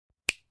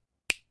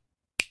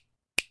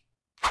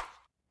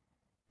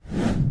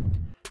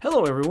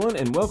Hello everyone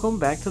and welcome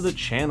back to the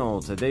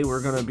channel. Today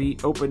we're going to be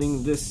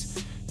opening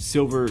this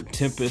Silver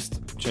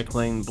Tempest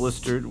Checklane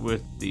blistered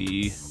with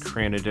the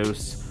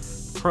Cranidos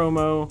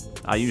promo.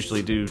 I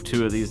usually do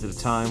two of these at a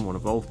time, one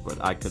of both,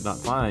 but I could not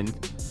find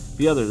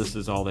the other. This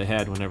is all they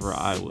had whenever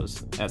I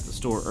was at the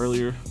store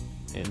earlier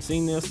and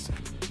seen this,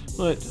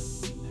 but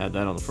had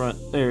that on the front.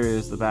 There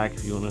is the back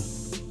if you want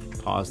to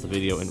pause the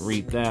video and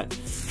read that.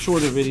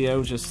 Shorter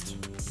video,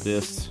 just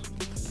this.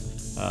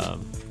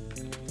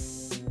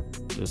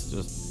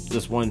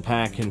 This one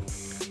pack and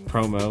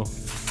promo,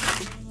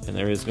 and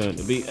there is going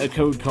to be a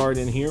code card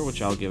in here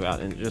which I'll give out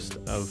in just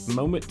a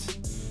moment.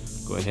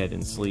 Go ahead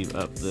and sleeve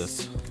up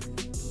this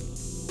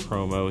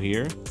promo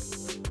here,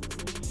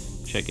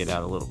 check it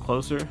out a little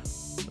closer.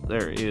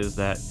 There is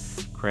that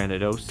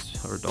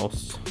Cranidos or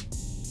Dos,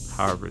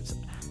 however it's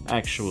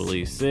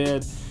actually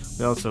said.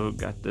 We also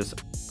got this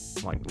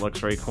like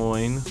Luxray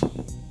coin,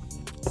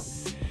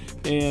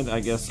 and I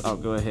guess I'll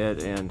go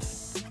ahead and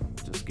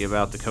just give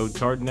out the code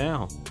card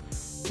now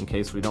in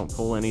case we don't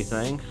pull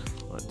anything.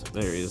 But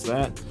there is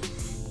that.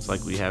 It's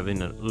like we have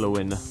in a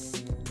Lowen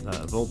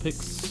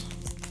Vulpix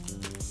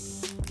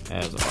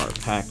as our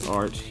pack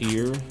art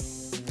here.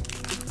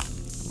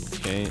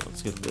 Okay,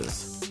 let's get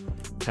this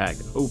pack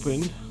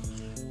opened.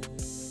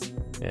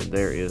 And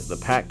there is the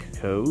pack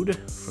code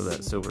for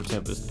that Silver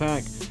Tempest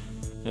pack.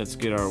 Let's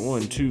get our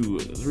 1, 2,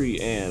 3,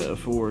 and a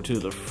 4 to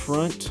the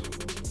front.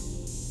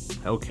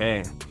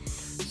 Okay,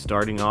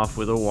 starting off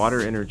with a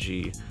water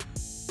energy.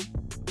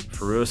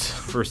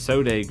 For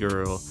Sode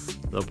Girl,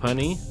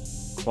 Lopunny,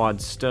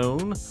 Quad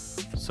Stone,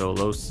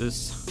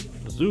 Solosis,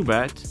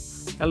 Zubat,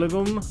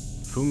 Elegum,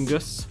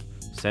 Fungus,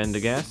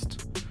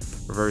 Sandagast.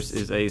 Reverse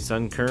is a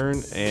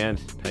Sunkern and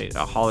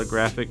a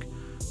holographic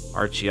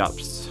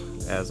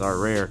Archeops as our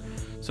rare.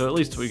 So at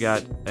least we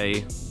got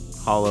a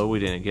holo. We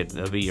didn't get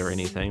a V or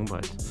anything,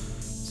 but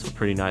it's a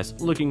pretty nice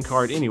looking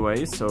card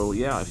anyway. So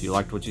yeah, if you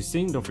liked what you've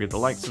seen, don't forget to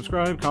like,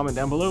 subscribe, comment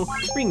down below,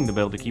 ring the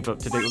bell to keep up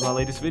to date with my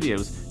latest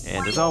videos,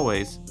 and as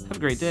always, have a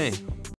great day.